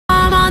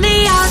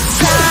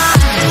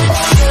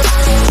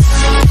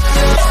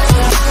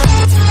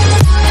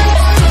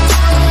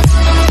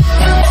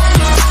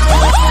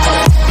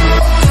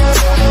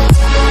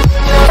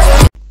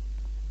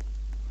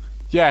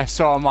Yeah,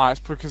 so am I. It's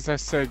because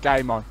there's a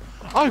game on.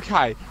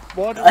 Okay,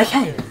 what do we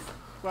do?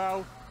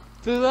 Well,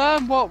 to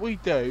learn what we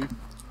do,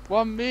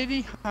 one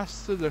really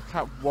has to look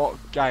at what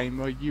game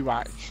are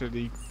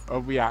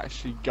we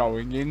actually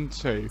going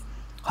into.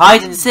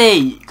 Hide and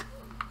seek.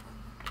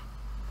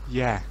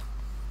 Yeah.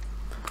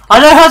 I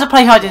know how to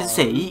play hide and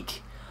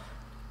seek.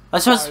 I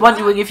was just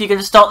wondering if you're going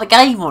to start the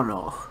game or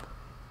not.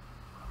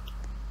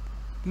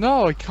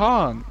 No, I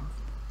can't.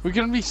 We're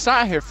going to be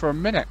sat here for a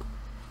minute.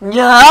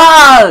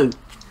 No!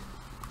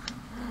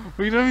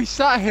 We're going to be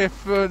sat here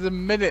for the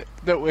minute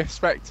that we're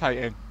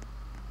spectating.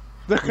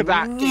 Look at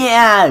that.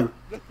 No!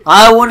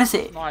 I want to see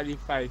it. Smiley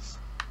face.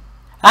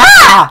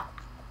 Ah!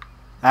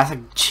 That's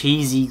a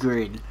cheesy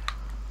grin.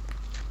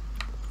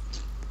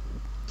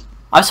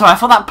 I'm sorry, I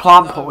thought that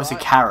plant pot was a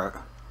carrot.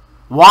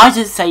 Why does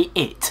it say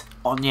it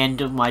on the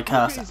end of my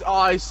cursor? Look at his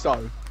eyes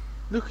though.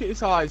 Look at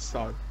his eyes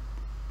though.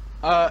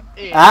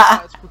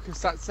 That's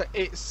because that's the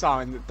it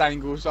sign that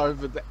dangles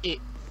over the it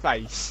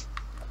face.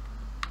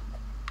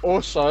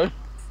 Also,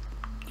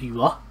 You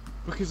what?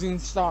 because in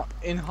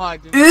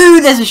hiding.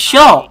 Ooh, there's a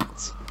shop!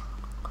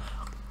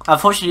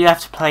 Unfortunately, you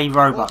have to play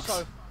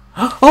Roblox.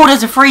 Oh,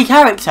 there's a free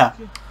character!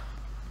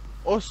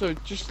 Also,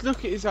 just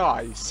look at his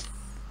eyes.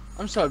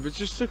 I'm sorry, but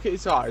just look at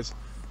his eyes.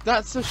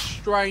 That's a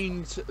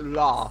strange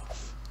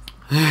laugh.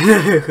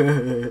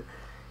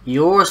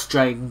 Your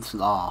strange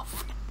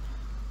laugh.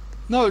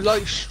 No,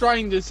 like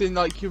strained as in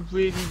like you're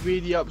really,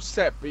 really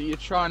upset, but you're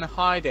trying to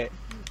hide it.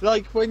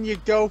 Like when your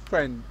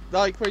girlfriend,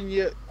 like when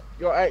your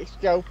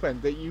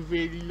ex-girlfriend that you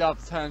really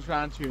love turns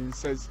around to you and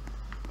says,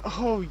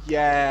 "Oh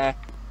yeah,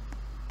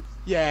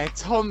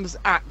 Tom's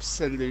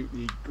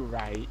absolutely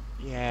great.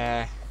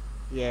 Yeah,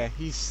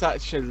 he's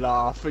such a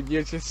laugh," and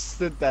you just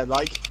stood there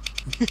like,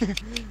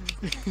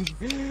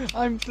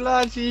 "I'm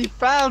glad you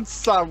found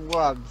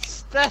someone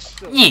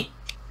special." Yeah.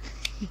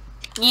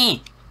 Yeah.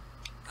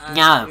 And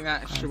no. in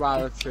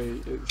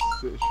actuality, it's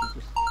literally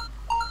just.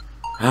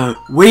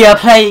 We are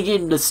playing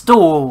in the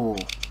store.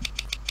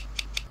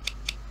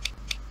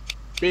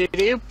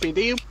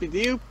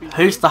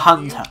 Who's the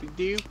hunter?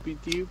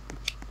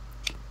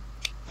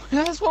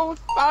 That's what we're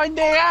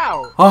finding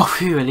out. Oh,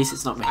 phew, at least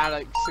it's not me.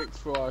 Alex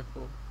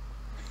 654.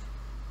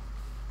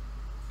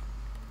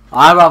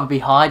 I'd rather be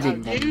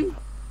hiding than.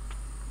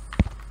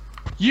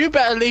 You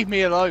better leave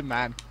me alone,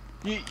 man.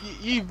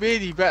 You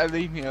really better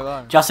leave me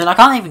alone. Justin, I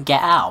can't even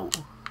get out.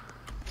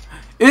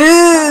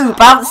 Ooh,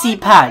 bouncy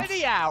pad.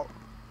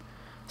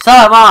 So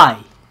am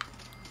I.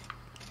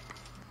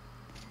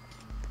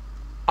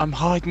 I'm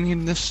hiding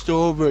in the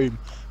storeroom,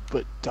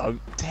 but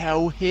don't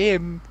tell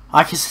him.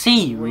 I can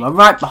see you. I'm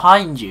right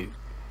behind you.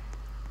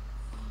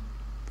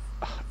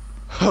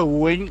 A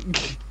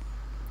wink.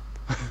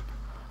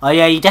 Oh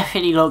yeah, you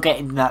definitely not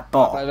getting that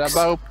box.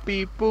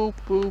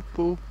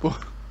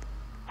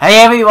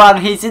 Hey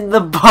everyone, he's in the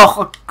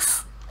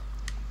box.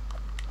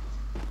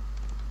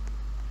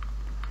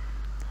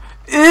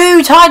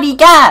 Ooh, tiny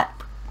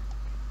gap.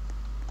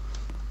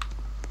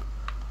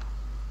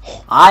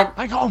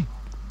 Hang on.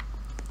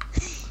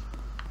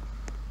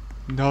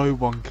 No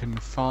one can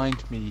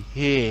find me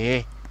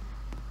here.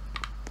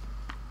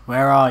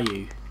 Where are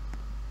you?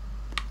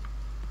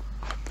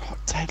 I'm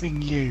not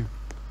telling you.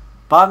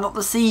 But I'm not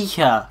the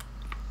seeker.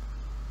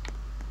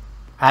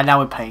 And now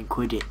we're playing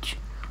Quidditch.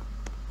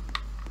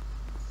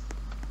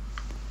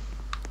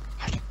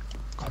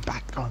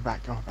 Going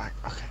back.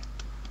 Okay.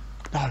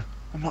 No,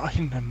 I'm not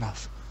hidden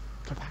enough.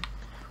 Go back.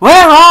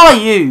 Where are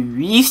you?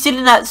 Are you still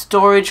in that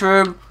storage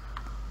room?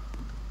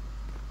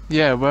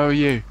 Yeah, where are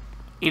you?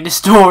 In the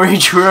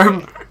storage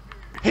room.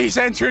 He's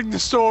entering the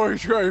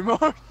storage room.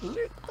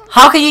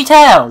 How can you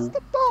tell? That's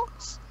the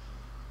box.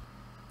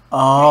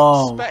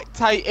 Oh.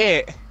 Spectate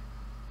it.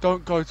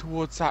 Don't go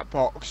towards that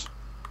box.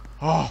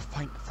 Oh,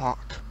 thank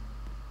fuck.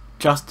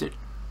 Justin.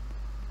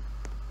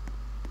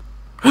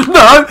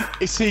 No!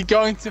 Is he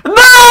going to... No!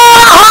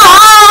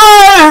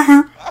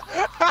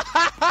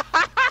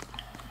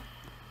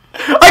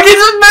 I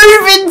didn't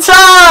move in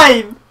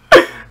time!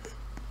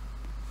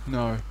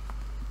 No.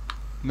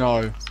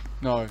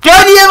 Go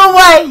the other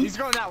way! He's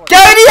going that way. Go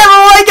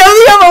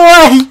the other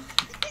way!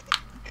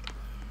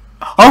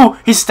 Oh,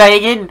 he's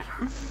staying in.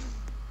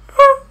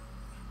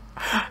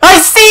 I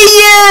see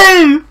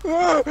you!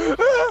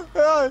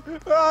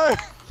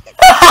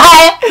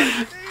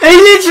 He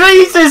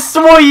literally just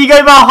saw you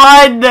go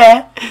behind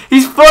there.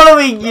 He's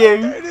following you.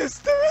 Don't do this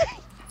to me.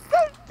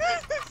 Don't do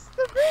this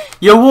to me.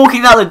 You're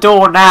walking out the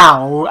door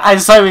now,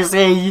 and so is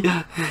he.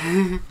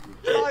 I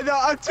know,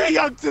 I'm too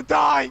young to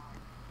die.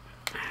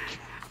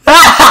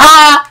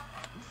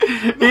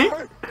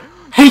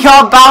 He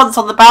can't bounce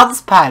on the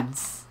bounce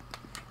pads.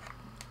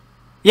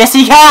 Yes,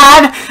 he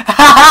can.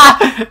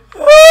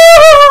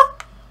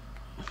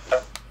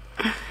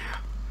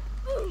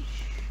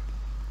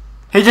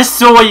 He just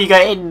saw you go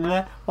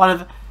in one of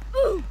the...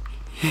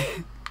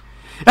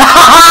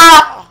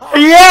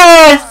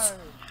 Yes!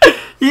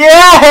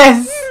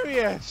 Yes!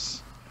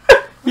 Serious?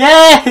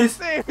 Yes!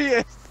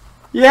 Serious?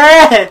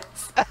 Yes!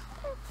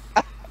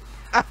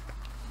 I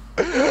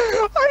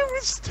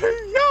was too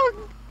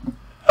young.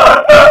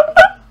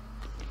 I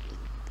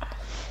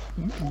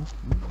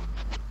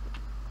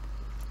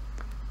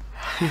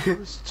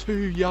was too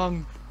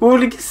young.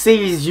 All you can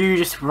see is you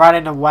just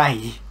running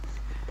away.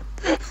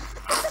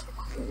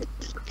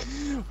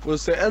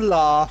 Was it a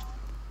laugh?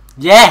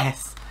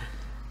 Yes!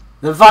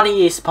 The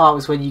funniest part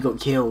was when you got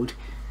killed.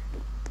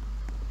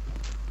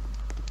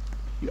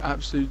 You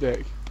absolute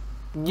dick.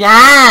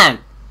 Yeah!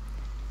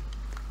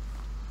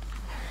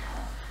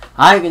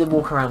 I'm gonna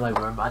walk around my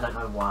room, I don't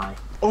know why.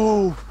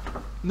 Oh!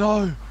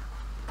 No!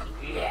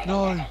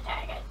 No!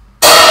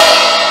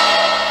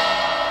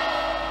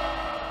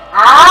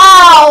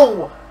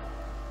 Ow!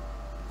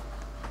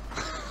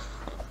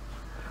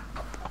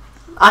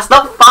 That's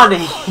not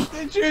funny! What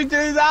did you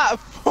do that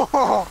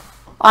for?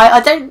 I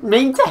don't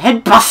mean to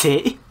headbutt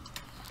it.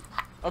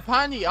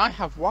 Apparently I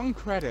have 1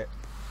 credit.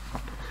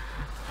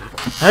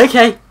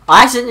 Okay,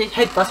 I accidentally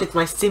headbutted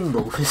my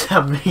symbol for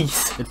some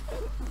reason.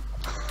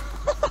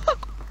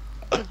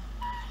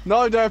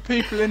 No, there are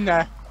people in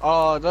there.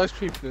 Oh, those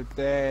people are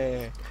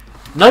there.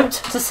 Note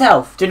to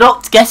self, do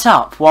not get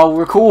up while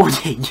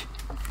recording.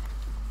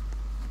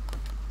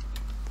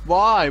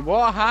 Why?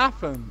 What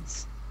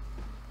happens?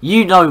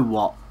 You know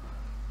what.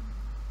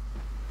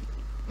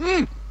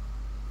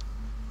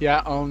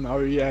 Yeah, oh no,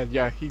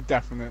 yeah, he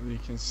definitely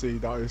can see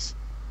those.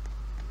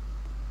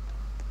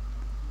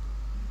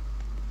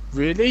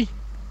 Really?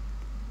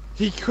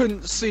 He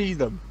couldn't see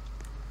them.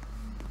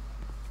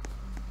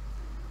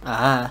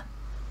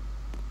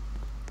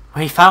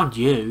 We found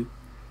you.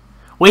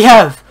 We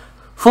have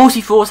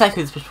 44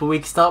 seconds before we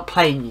can start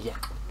playing again.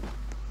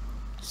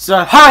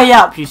 So hurry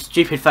up, you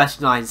stupid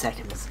 39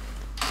 seconds.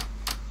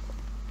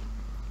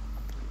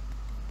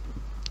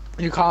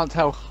 You can't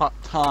tell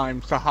time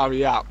to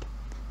hurry up.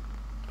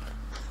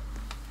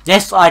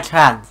 Yes, I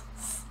can.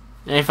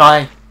 If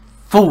I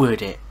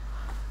forward it.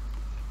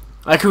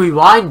 I can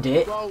rewind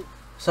it, Well,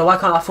 so why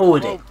can't I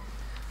forward it?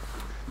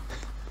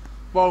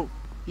 Well,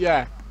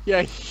 yeah.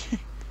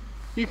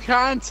 You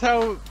can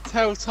tell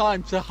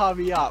time to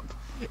hurry up.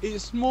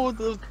 It's more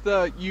the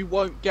you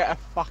won't get a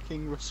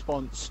fucking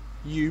response,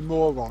 you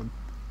moron.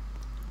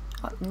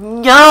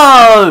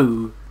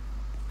 No!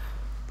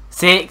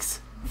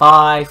 6,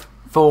 5,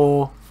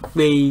 4,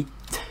 3,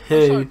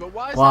 2, Sorry, but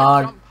why is there a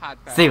 1, jump pad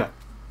there? 0.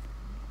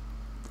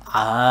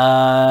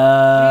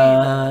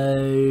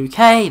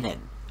 Okay then.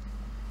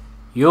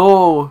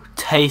 Your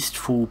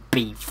tasteful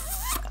beef.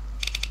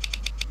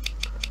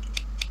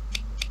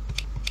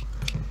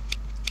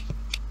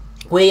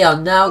 We are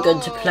now going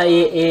to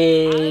play it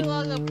in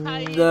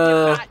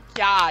the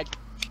backyard.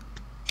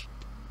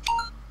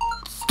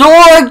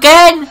 store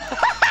again?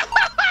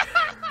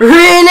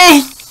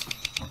 Really?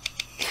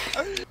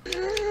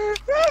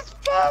 That's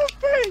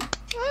perfect!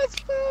 That's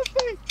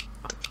perfect!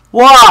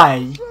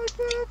 Why? That's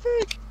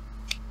perfect!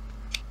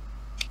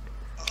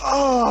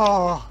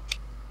 Oh!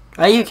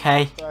 Are you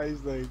okay?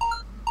 Amazing.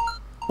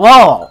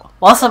 Whoa!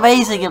 What's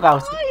amazing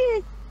about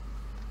it?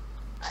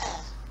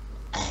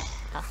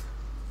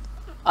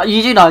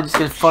 You do know I'm just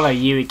going to follow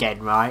you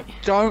again, right?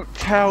 Don't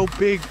tell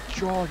Big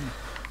John.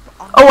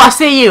 Oh, I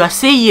see you! I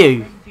see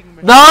you!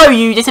 No,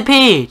 you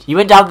disappeared! You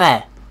went down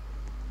there.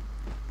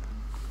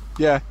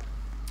 Yeah.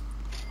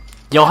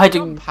 You're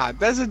heading... Jump pad.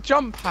 There's a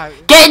jump pad.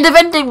 Get in the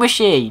vending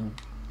machine!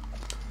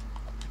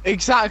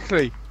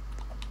 Exactly.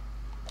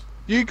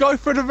 You go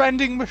for the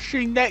vending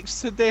machine next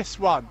to this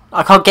one.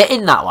 I can't get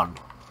in that one.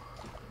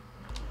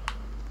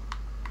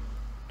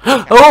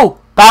 Oh!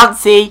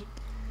 Bouncy!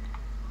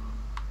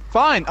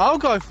 Fine, I'll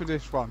go for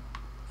this one.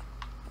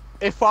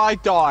 If I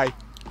die,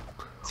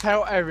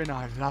 tell Erin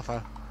I love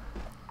her.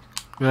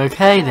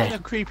 Okay In a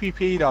then. creepy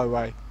pedo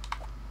way.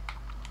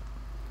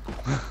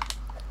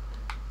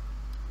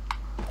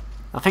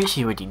 I think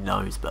she already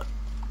knows, but...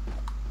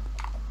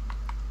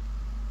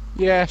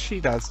 Yeah, she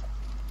does.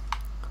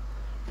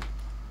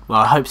 Well,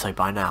 I hope so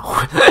by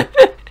now.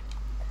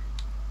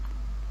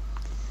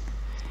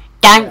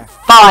 Can't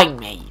find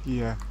me!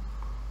 Yeah.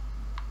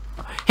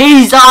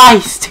 He's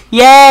iced!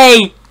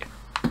 Yay!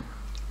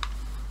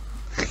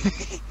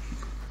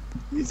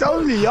 He's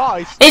only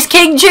ice. It's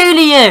King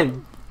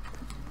Julian!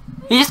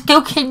 He just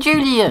killed King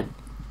Julian!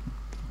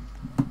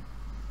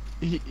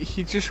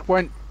 He just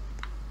went.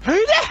 Who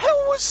the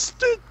hell was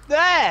stood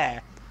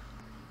there?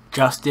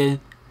 Justin,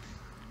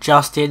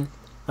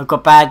 I've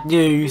got bad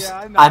news.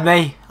 Yeah, I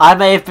know. I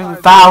may have been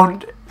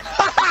found.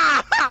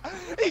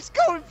 He's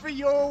going for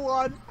your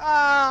one.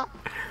 Ah,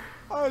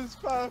 that was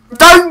perfect.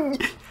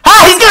 Don't!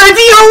 Ah, he's going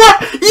to your one!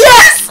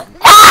 Yes!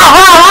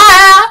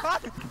 Ah!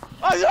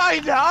 I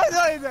know.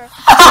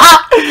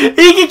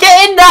 He can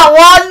get in that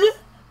one!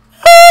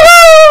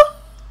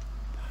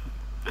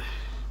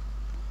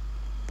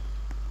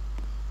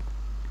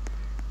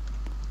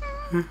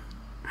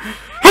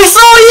 He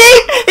saw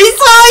you! He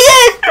saw you!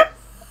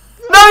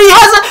 No, he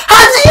hasn't!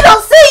 How did he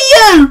not see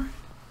you?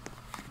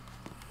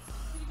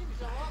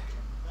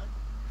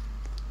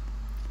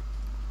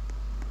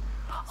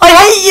 I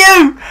hate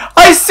you!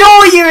 I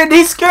saw you in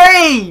his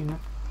screen!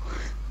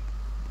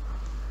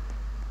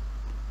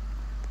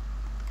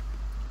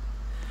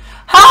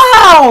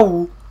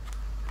 How?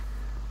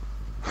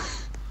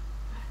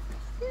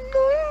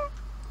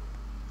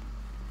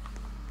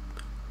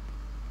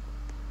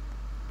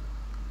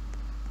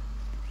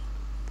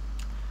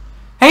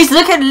 He's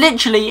looking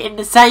literally in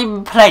the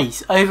same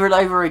place over and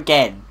over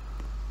again.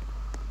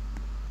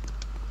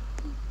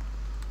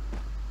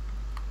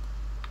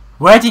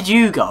 Where did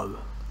you go?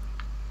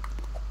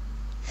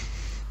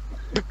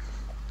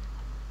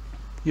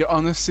 You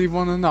honestly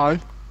want to know?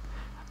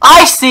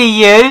 I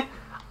see you!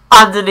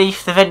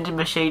 Underneath the vending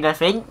machine, I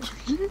think.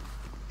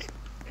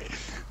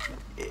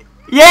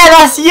 Yeah,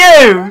 that's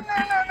you!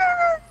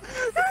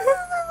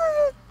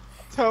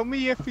 Tell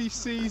me if he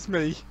sees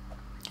me.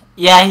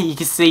 Yeah, he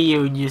can see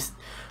you and he's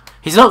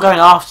not going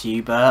after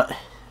you, but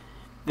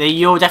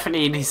you're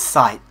definitely in his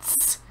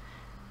sights.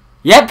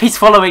 Yep, he's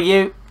following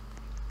you.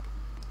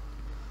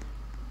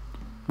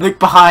 Look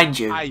behind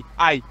you.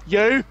 Hey,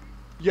 you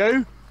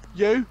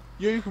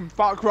can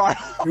fuck right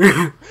up.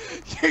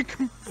 You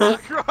can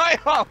fuck right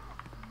up.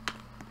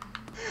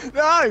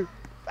 No,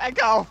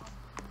 back off.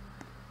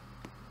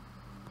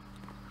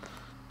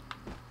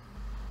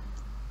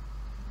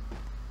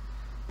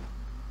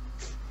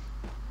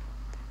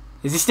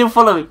 Is he still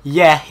following?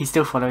 Yeah, he's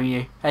still following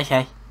you.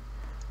 Okay.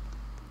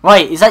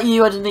 Wait, is that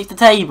you underneath the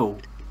table?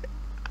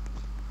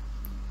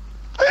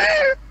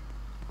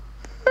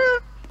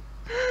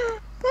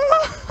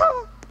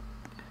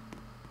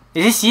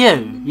 Is this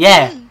you?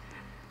 Yeah.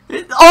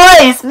 Oh,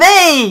 it's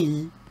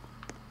me!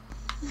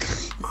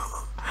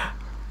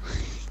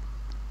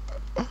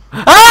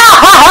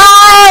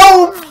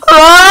 Help!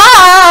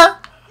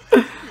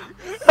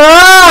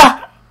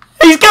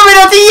 He's coming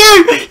after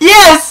you!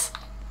 Yes!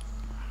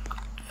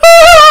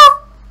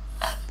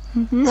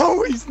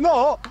 No, he's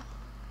not.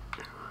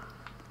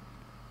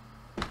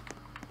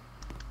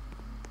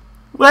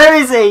 Where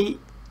is he?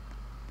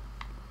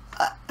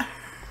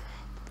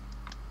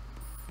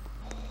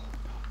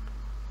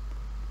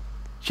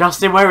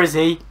 Justin, where is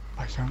he?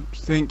 I don't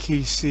think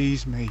he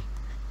sees me.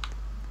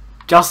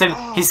 Justin,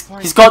 Oh, he's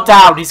thank got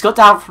God. down. He's got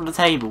down from the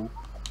table.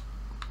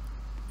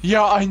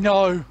 Yeah, I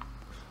know.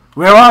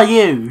 Where are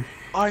you?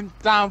 I'm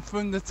down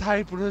from the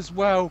table as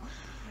well.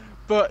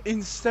 But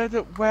instead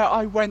of where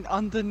I went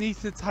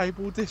underneath the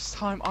table, this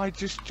time I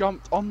just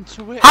jumped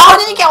onto it. How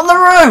did you get on the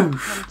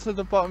roof? Onto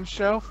the bottom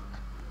shelf.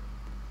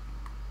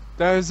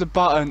 There's a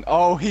button.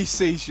 Oh, he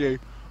sees you.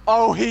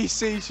 Oh, he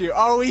sees you.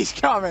 Oh, he's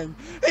coming.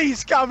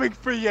 He's coming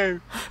for you.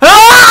 No!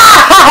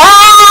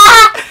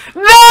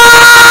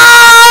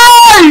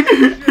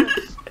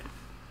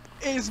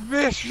 It's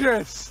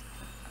vicious.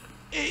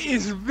 It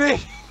is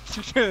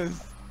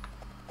vicious.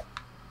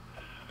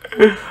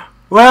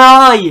 Where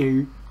are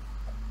you?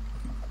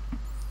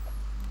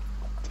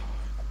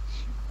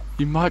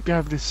 You might be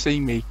able to see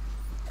me.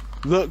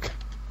 Look.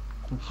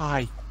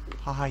 Hi.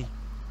 Hi.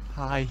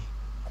 Hi.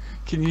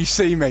 Can you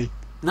see me?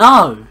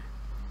 No.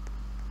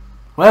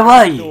 Where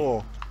were you?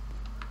 Door.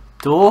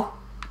 Door?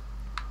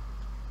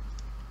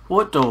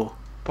 What door?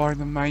 By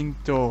the main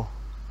door.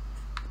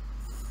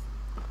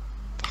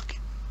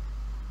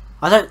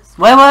 I don't.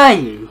 Where were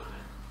you?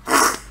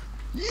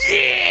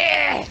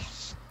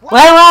 Yes!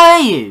 Where were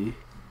you?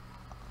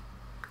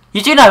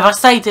 You do know if I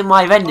stayed in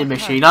my vending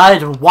machine, I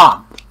had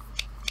one.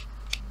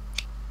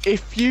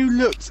 If you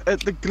looked at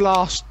the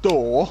glass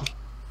door,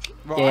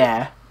 right?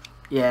 Yeah.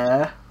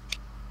 Yeah.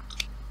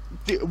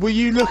 Were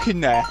you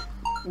looking there?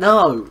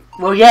 No.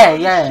 Well, yeah,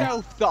 The yeah.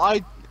 shelf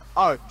that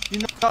you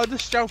know the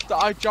shelf that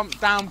I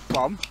jumped down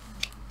from?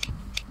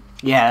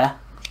 Yeah.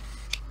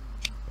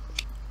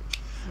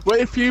 Well,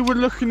 if you were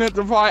looking at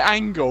the right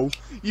angle,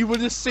 you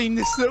would have seen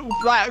this little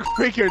black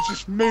figure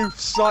just move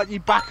slightly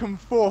back and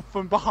forth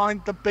from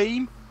behind the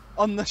beam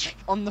on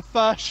the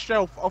first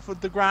shelf off of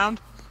the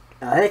ground.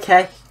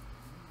 Okay.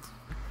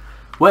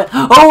 We're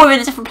in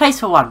a different place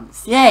for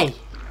once. Yay.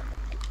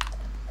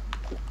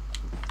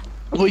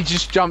 We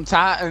just jumped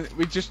out, and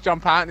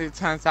it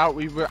turns out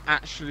we were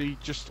actually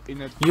just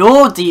in a.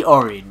 You're the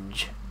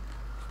orange.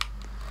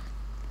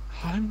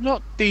 I'm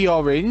not the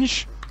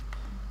orange.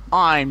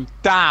 I'm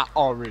that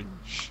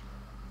orange.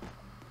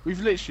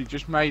 We've literally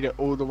just made it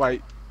all the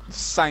way the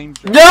same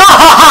jump. No!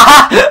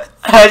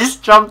 I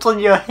just jumped on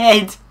your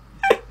head.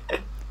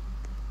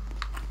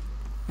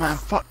 Man,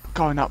 fuck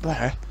going up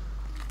there.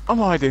 I'm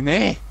hiding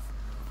here.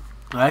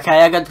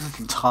 Okay, I got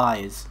some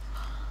tyres.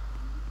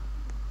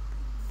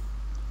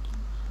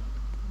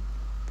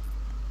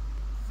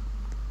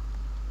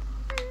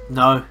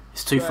 No,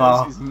 it's too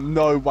far. There's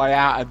no way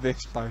out of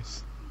this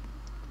place.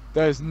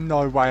 There's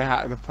no way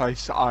out of the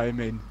place that I am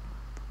in.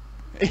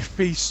 If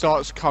he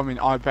starts coming,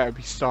 I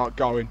better start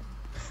going.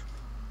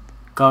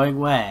 Going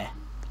where?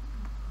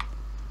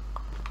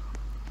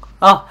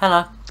 Oh,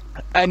 hello.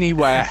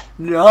 Anywhere.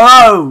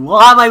 No!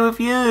 Why am I with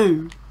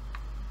you?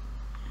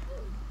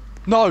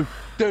 No,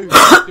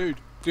 dude,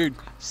 dude.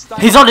 Stay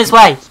He's on his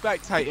way.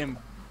 Spectate him.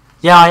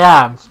 Yeah,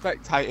 I am.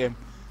 Spectate him.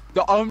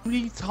 The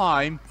only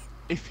time,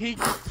 if he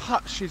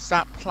touches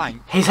that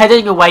plank. He's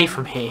heading away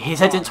from here. He's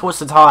heading towards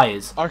the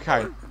tyres.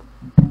 Okay.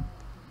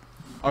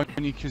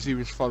 Only because he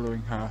was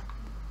following her.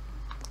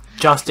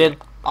 Justin.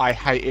 I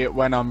hate it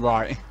when I'm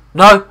right.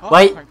 No, Oh,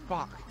 wait. thank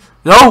fuck.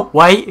 No,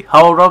 wait.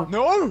 Hold on.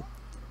 No!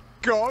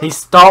 God! He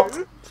stopped.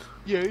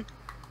 You?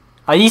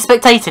 Are you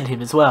spectating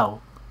him as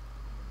well?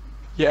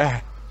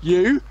 Yeah.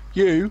 You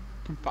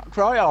can fuck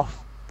right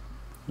off.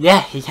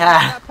 Yeah, he can.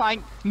 That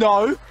plank.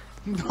 No.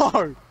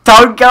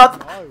 Don't go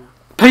up. No.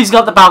 Please go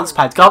up the bounce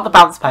pad. Go up the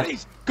bounce pad.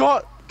 Please,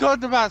 go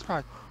the bounce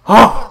pad.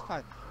 Oh,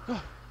 Go.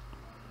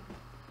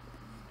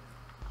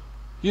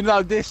 You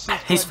know this is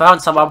he's when found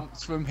he someone.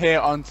 jumps from here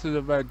onto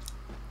the red.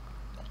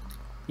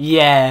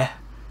 Yeah.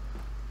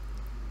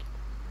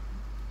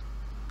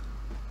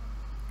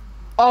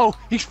 Oh,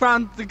 he's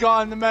found the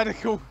guy in the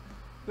medical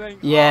thing.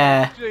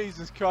 Yeah. Oh,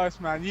 Jesus Christ,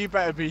 man! You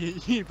better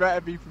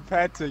be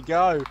prepared to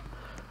go.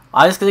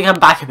 I'm just gonna come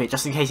back a bit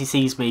just in case he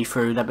sees me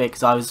through that bit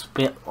because I was a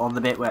bit on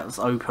the bit where it was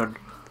open.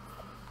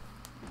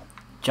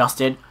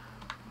 Justin.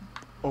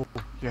 Oh,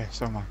 yeah,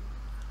 so am I.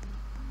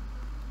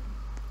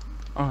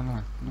 Oh no,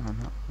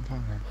 I'm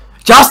fine.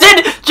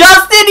 Justin!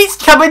 Justin! He's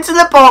coming to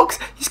the box!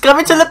 He's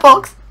coming to the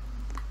box!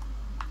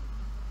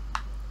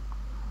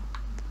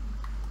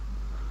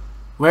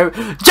 Where?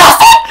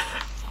 Justin!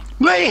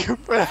 Leave!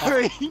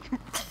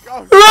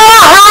 Go.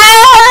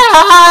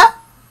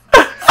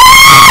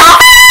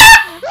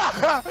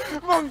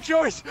 Wrong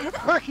choice!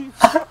 Wrong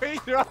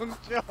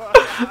choice!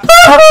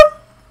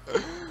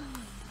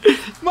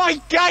 My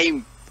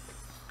game!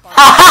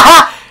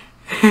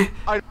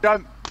 I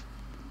don't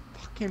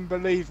fucking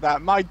believe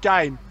that. My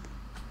game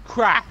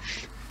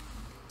crashed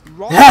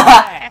right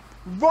there,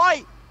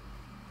 right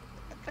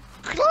at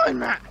the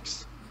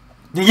climax.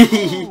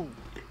 Ooh.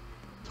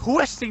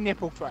 Twisting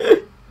nipple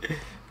frame.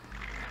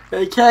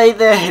 Okay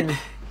then.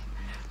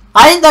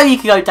 I didn't know you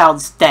could go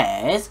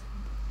downstairs.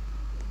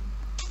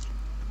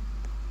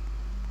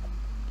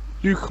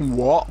 You can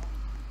what?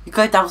 You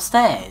go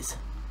downstairs.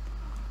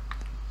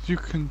 You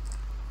can.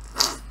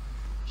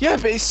 Yeah,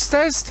 but it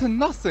says to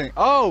nothing.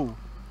 Oh.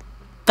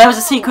 There was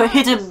a secret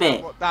hidden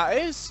bit. What that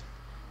is?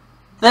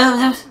 There I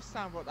was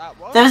understand what that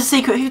was. a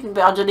secret hidden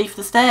bit underneath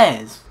the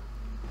stairs.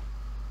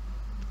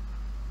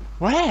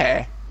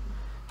 Where?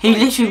 He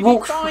literally Did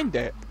walked. you find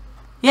it?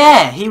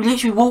 Yeah, he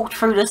literally walked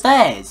through the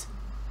stairs.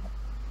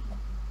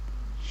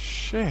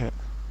 Shit.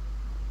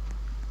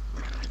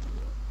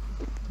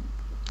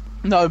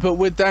 No, but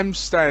with them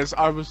stairs,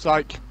 I was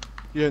like,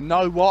 you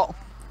know what?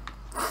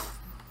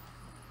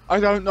 I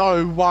don't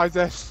know why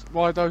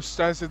those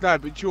stairs are there,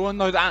 but do you want to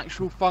know the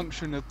actual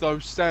function of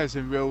those stairs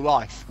in real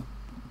life?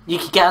 You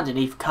could get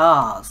underneath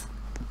cars.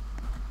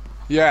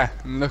 Yeah,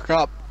 and look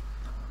up.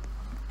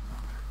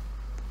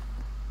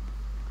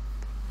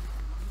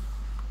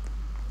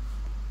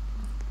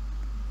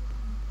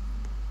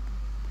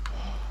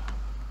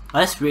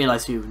 I just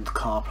realised we were in the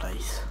car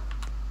place.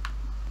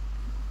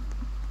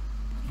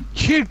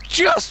 You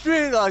just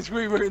realised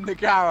we were in the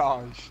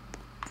garage.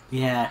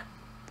 Yeah.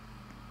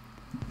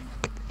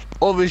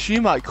 Or as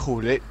you might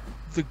call it,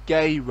 the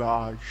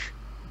garage.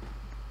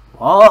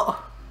 What?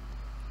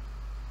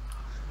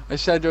 I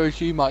said, or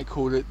as you might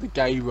call it, the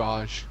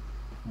garage.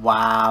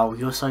 Wow,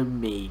 you're so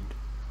mean.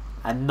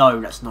 And no,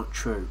 that's not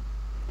true.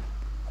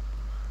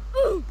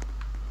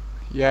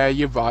 Yeah,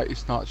 you're right,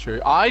 it's not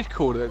true. I'd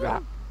call it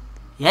that.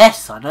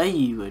 Yes, I know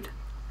you would.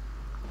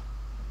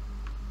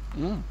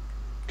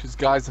 Because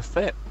guys are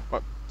fit.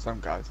 Well, some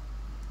guys.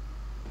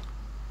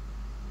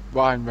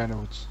 Ryan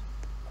Reynolds.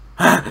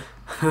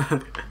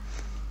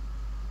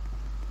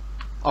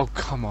 Oh,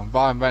 come on.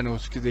 Ryan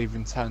Reynolds could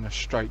even turn a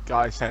straight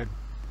guy's head.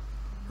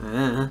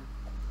 And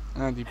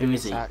he Who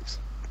is he? attacks.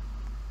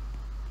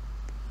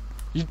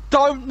 You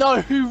don't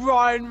know who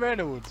Ryan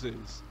Reynolds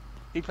is?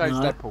 He plays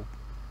No. Deadpool.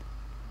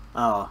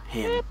 Oh,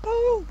 him.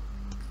 Deadpool!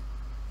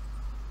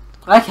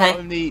 Okay.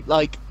 Only,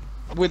 like,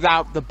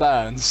 without the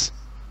burns.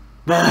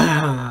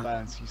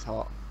 Burns, he's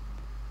hot.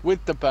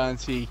 With the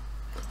burns, he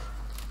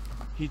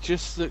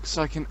just looks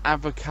like an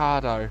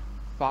avocado.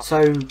 But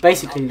So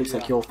basically, looks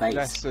like your face.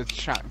 less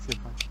attractive.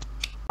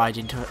 Ride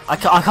into it. I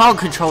can't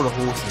control the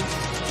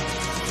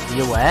horses. Are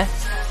you aware?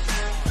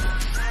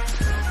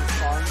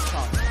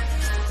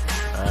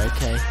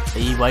 Okay. Are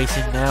you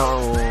waiting now,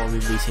 or are we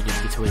meeting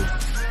in between?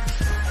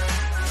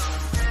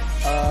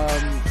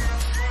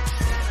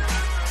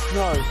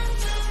 No.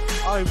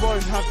 I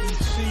won't have you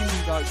see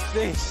me like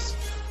this.